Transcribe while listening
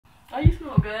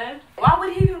man. Why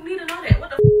would he even need to know that? What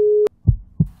the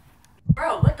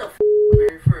bro, what the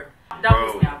Mary, for real?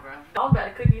 Don't piss me off, bro. I was about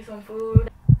to cook you some food.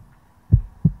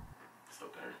 So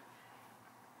dirty.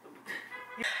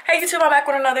 Hey YouTube, I'm back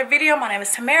with another video. My name is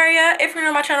Tamaria. If you're new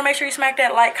to my channel, make sure you smack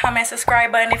that like, comment,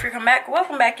 subscribe button. If you come back,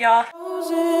 welcome back, y'all.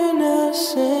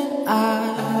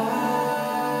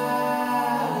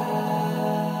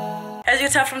 As you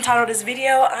can tell from the title of this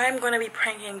video, I'm going to be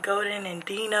pranking Golden and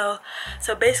Dino.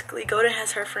 So basically, Golden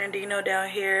has her friend Dino down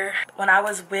here. When I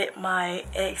was with my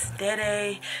ex,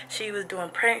 Dede, she was doing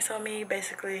pranks on me,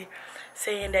 basically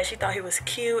saying that she thought he was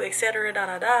cute, etc. Da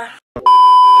da da.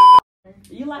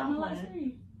 You like my live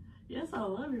stream? Yes, I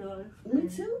love your live stream. Me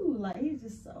too. Like, he's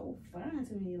just so fine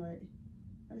to me. Like,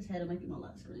 I just had to make it my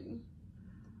live stream.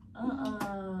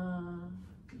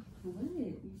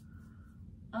 What?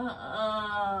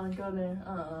 Golden,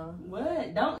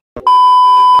 What? Don't.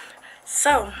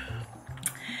 So,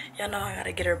 y'all know I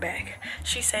gotta get her back.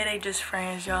 She say they just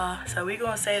friends, y'all. So we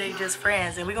gonna say they just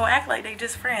friends, and we gonna act like they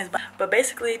just friends. But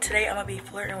basically today I'm gonna be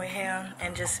flirting with him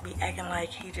and just be acting like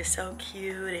he just so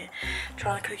cute and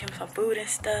trying to cook him some food and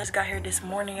stuff. Just got here this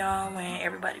morning, y'all, when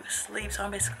everybody was asleep. So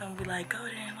I'm basically gonna be like,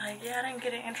 Golden, like, yeah, I didn't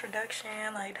get an introduction,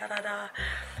 like da da da.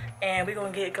 And we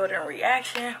gonna get Golden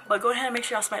reaction. But go ahead and make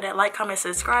sure y'all smack that like, comment,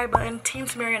 subscribe button. Team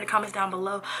Tamaria in the comments down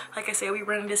below. Like I said, we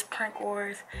running this prank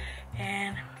wars,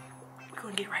 and we're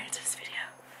gonna get right into this video.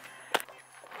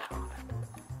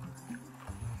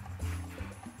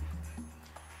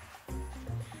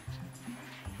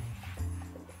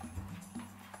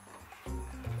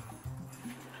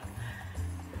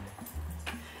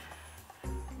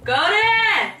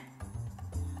 Golden!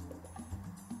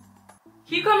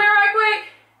 Can you come here right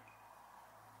quick?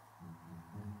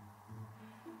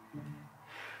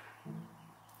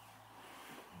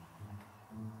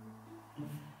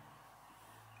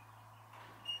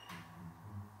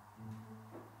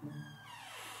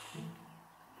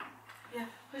 Yeah.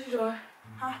 What you doing?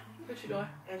 Huh? What you doing?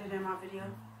 Editing my video,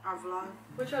 our vlog.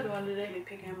 What y'all doing today? Me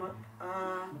picking him up.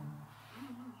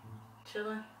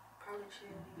 Chilling. Probably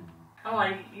chilling. I'm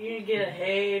like, you didn't get a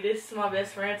hey, this is my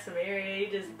best friend Tamaria.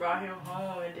 You just brought him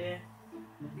home and then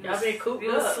y'all been cooped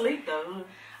You up. was asleep though.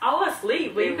 I was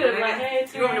asleep, but you could have been like, hey,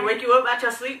 You want me to wake you up out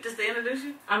your sleep just to introduce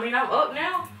you? I mean, I'm up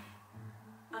now.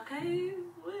 Okay,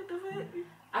 what the fuck?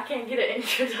 I can't get an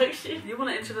introduction. You want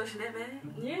an introduction that bad?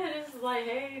 Yeah, this is like,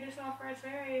 hey, this is my friend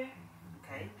Tamaria.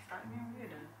 Okay, start me over here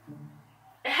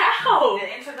then. How?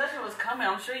 The introduction was coming.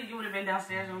 I'm sure you would have been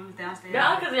downstairs when we was downstairs.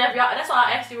 No, because that's why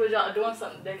I asked you, was y'all doing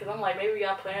something today? Because I'm like, maybe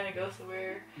y'all plan to go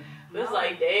somewhere. But it's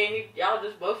like, dang, y'all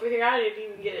just both were here. I didn't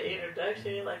even get an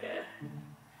introduction. Like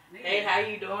a, hey, how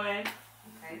you doing?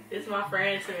 Okay. This is my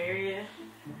friend Tamaria.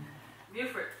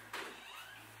 Buford.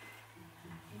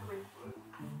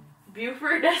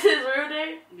 Buford, that's his real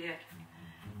name? Yeah.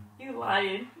 You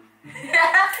lying.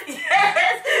 Yes!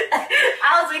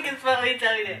 I was thinking it's funny when you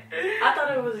tell me that. I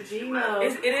thought it was Dino.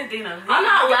 It is Dino. I'm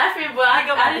not laughing, but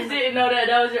I just didn't know that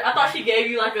was your... I thought she gave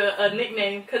you like a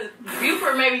nickname, because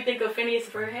Buford made me think of Phineas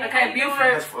for hey, okay,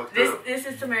 Buford. This This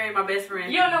is Tamaria, my best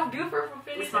friend. You don't know Buford from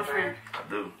Phineas? It's my friend. I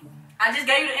do. I just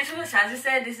gave you the introduction. I just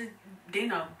said this is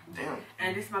Dino. Damn.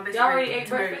 And this is my best Y'all friend. already ate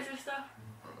Tamaria. breakfast and stuff?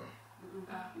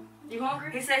 You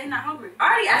hungry? He said he's not hungry. I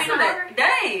already asked him that. hungry?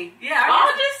 Dang. Yeah,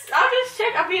 I'll just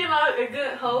check. I'm being a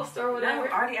good host or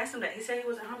whatever. I already asked him that. He said he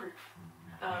wasn't hungry.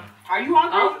 Oh. Are you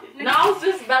hungry? I was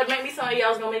just about to make me something to eat. I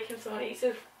was gonna make him something to eat.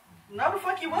 So No, the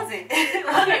fuck you wasn't.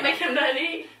 I can't make him nothing to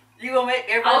eat. You gonna make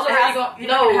I everybody was already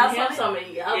gonna him something to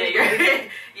eat. Yeah,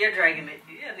 you're dragging it.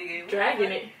 Yeah, nigga.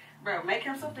 Dragging it. Bro, make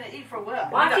him something to eat for what?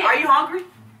 Why Nigga, can't- are you hungry?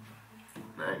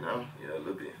 Right now? Yeah, a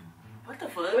little bit. What the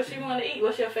fuck? What you want to eat?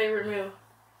 What's your favorite meal?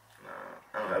 Nah,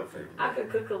 I don't have a favorite. I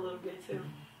could cook a little bit too.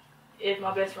 If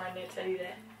my best friend didn't tell you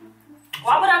that.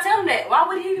 Why would I tell him that? Why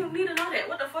would he even need to know that?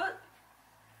 What the fuck?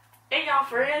 Ain't y'all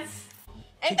friends?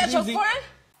 Ain't that your friend?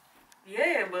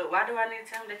 Yeah, but why do I need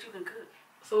to tell him that you can cook?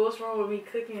 So what's wrong with me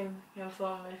cooking him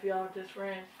something if y'all just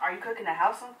friends? Are you cooking the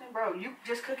house something? Bro, you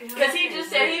just cooking him Because he something. just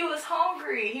said he was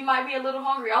hungry. He might be a little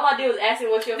hungry. All I did was ask him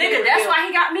what's your favorite Nigga, that's meal. why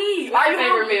he got me. What's your you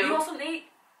favorite hungry? meal? You want something to eat?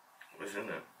 What's in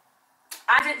there?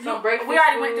 Some breakfast we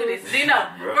already food. went through this. Dino,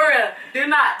 Bro. for real.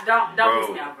 Don't Bro.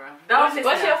 piss me off, bro. Don't piss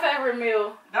What's me your off. favorite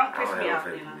meal? Don't I piss don't me have off, a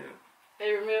you favorite know. meal.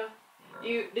 Favorite meal?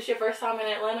 No. This your first time in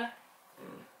Atlanta?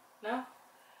 Mm. No?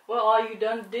 What all you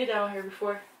did down here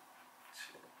before?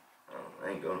 Shit. I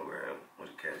ain't going nowhere. I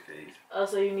went to Cascades. Oh,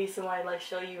 so you need somebody like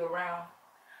show you around.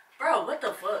 Bro, what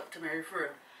the fuck, Tamaria, for real?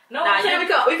 No, Nah, I'm saying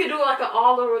we could do like an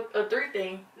all or a three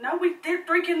thing. No, we did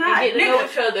three cannot. We get to know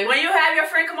each other. When you have your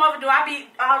friend come over, do I be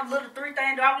all little three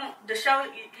things? Do I want to show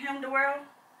him the world?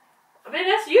 I mean,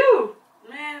 that's you.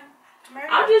 Man,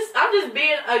 I'm just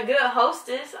being a good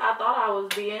hostess. I thought I was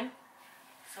being.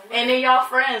 So and then y'all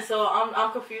friends, so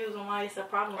I'm confused on why it's a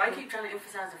problem. Why you keep trying to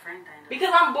emphasize the friend thing? Though?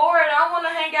 Because I'm bored. I want to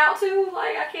hang out too.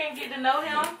 Like I can't get to know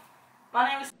him. My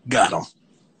name is. Got him.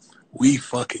 We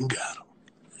fucking got him.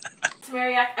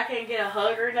 Mary, I can't get a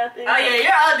hug or nothing. Oh yeah,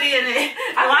 you're all doing it.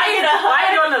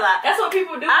 Why you doing a lot? That's what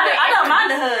people do. I don't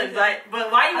mind the hugs, like,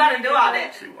 but why you gotta do all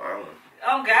that? She wildin'.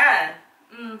 Oh God.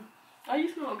 Oh,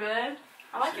 you smell good.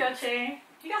 I like your chain.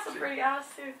 You got some pretty eyes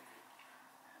too.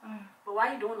 But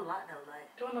why you doing a lot though?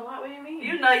 Like Doing a lot? What do you mean?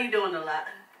 you know you doing a lot.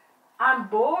 I'm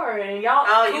bored, and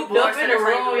y'all you cooped bored, up in so the that's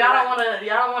why you room. doing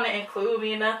Y'all don't wanna include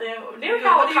me in nothing. Did we Nigga,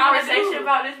 have what a do you wanna conversation do?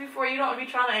 about this before? You don't be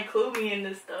trying to include me in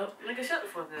this stuff. Nigga, shut the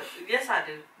fuck up. Yes, I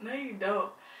do. No, you don't.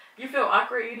 You feel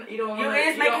awkward. You don't want to.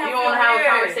 is making him You don't feel want to have a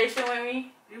weird. conversation with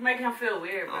me. You making him feel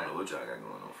weird, I don't know bro. what y'all got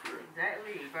going on for real.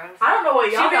 Exactly, bro. I don't know what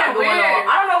She y'all got being going weird. on.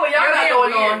 I don't know what y'all You're got being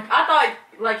going weird. on. I thought,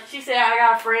 like she said, I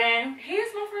got a friend. He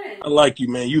is my friend. I like you,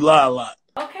 man. You lie a lot.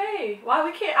 Okay, why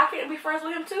we can't? I can't be friends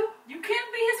with him too. You can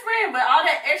be his friend, but all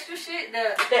that extra shit,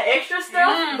 the extra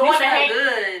stuff, going to smell hang.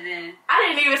 good, and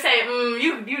I didn't even say,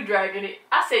 you dragging it.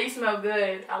 I said you smell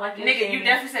good. I like your nigga, chain. you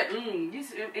definitely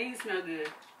said, you smell good.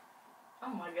 Oh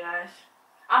my gosh,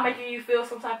 I'm making you feel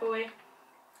some type of way.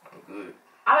 I'm good.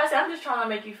 I'm just trying to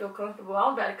make you feel comfortable. I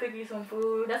was about to cook you some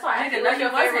food. That's why I asked Nigga, you no, what's you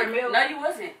your favorite wasn't. meal. No, you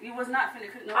wasn't. You was not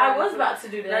finna cook. No, I was about to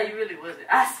do that. No, you really wasn't.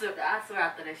 I swear I threw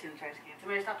that shit in the trash can.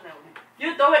 Tamari, stop playing with me.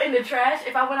 You throw it in the trash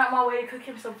if I went out my way to cook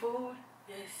him some food?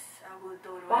 Yes, I would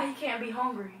throw it away. Why he can't be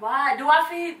hungry? Why? Do I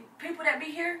feed people that be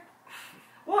here?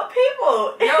 What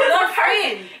people? No, It was your a person.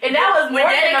 friend. And that was When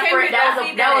more Daddy than a came friend. here, That I was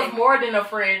feed that was Daddy. more than a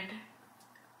friend.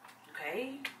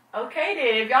 Okay. Okay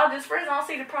then, if y'all just friends, I don't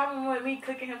see the problem with me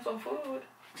cooking him some food.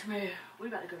 Tamari, we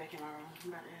about to go back in my room. We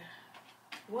about to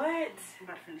What?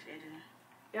 finish editing.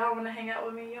 Y'all wanna hang out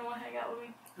with me? You don't wanna hang out with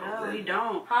me? No, we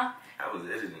don't. Huh? I was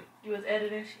editing. You was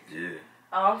editing? Yeah.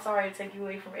 Oh, I'm sorry to take you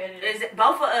away from editing. Is it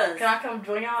both of us? Can I come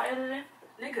join y'all editing?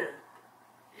 Nigga.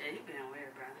 Yeah, you being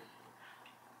weird, bro.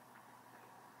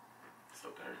 It's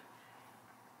okay.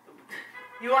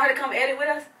 You want her to come edit with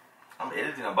us? I'm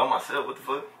editing. I'm by myself. What the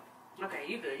fuck? Okay,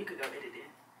 you good. You could go edit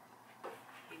then.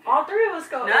 All three of us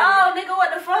go. No, nigga,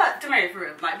 what the fuck? Tamari, for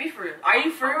real. Like, be for real. Are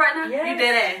you for real right now? Yes. You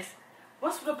dead ass.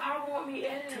 What's the problem with me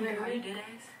editing? Tamari, are you dead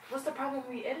ass? What's the problem with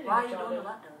me editing? Why are with you y'all, doing a though?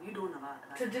 lot, though? You doing a lot.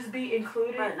 Like, To just be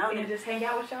included Right, no, and nigga. just hang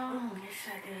out with y'all? yes,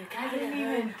 I did. I didn't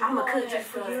even do I'm gonna all cook that just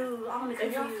for stuff. you. I'm gonna cook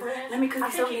And for y'all you. friends? Let me cook I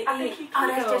you think something he- to I think eat. he Oh, cute,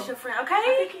 that's though. just your friend, I okay?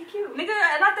 think he cute. Nigga,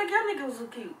 and I think your nigga was so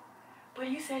cute. But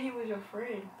you said he was your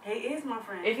friend. He is my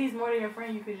friend. If he's more than your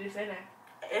friend, you could just say that.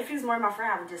 If he's more my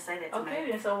friend, I would just say that to Okay,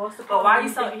 me. then so what's the But problem? why with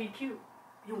you so- thinking he cute?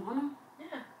 You want him?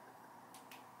 Yeah.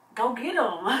 Go get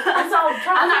him. That's all.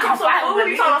 I'm not gonna fight food. with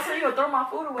You you. talking about so you gonna throw my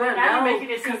food away? Bro, Now no, you're making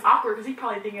it seem 'cause- awkward because he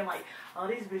probably thinking like, oh,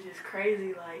 these bitches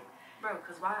crazy. Like, Bro,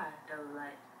 cause why though?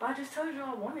 Like, but I just told you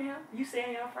I wanted him. You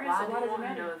saying y'all friends, why so do why you does it want him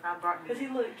though? matter? If I brought Because you,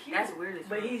 he look cute. that's weird as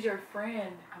But fuck. he's your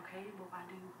friend. Okay, but why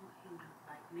do you want him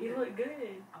though? Like, He nigga, look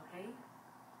good. okay.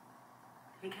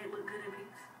 He can't look good in peace.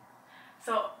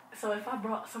 So if I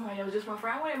brought somebody else, just my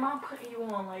friend, I wouldn't mind putting you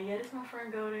on. Like, yeah, this my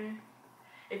friend. Go there.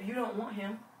 If you don't want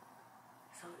him,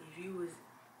 So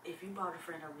if you brought a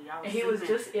friend over, y'all was and he sleeping, was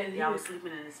just y'all was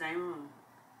sleeping in the same room,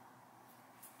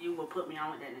 you will put me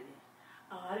on with that nigga.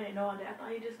 Oh, I didn't know that. I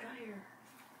thought he just got here.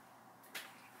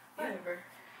 Whatever.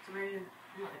 Tamari,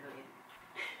 I'm about to go get it.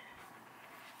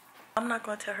 I'm not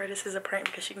gonna tell her this is a prank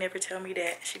because she never tell me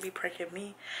that. She be pranking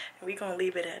me, and we gonna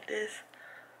leave it at this.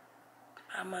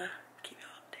 I'ma keep y'all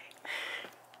updated.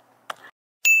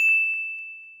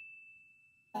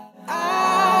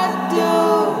 I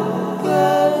do,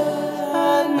 'cause I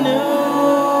knew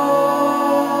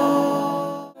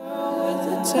with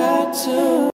the tattoo.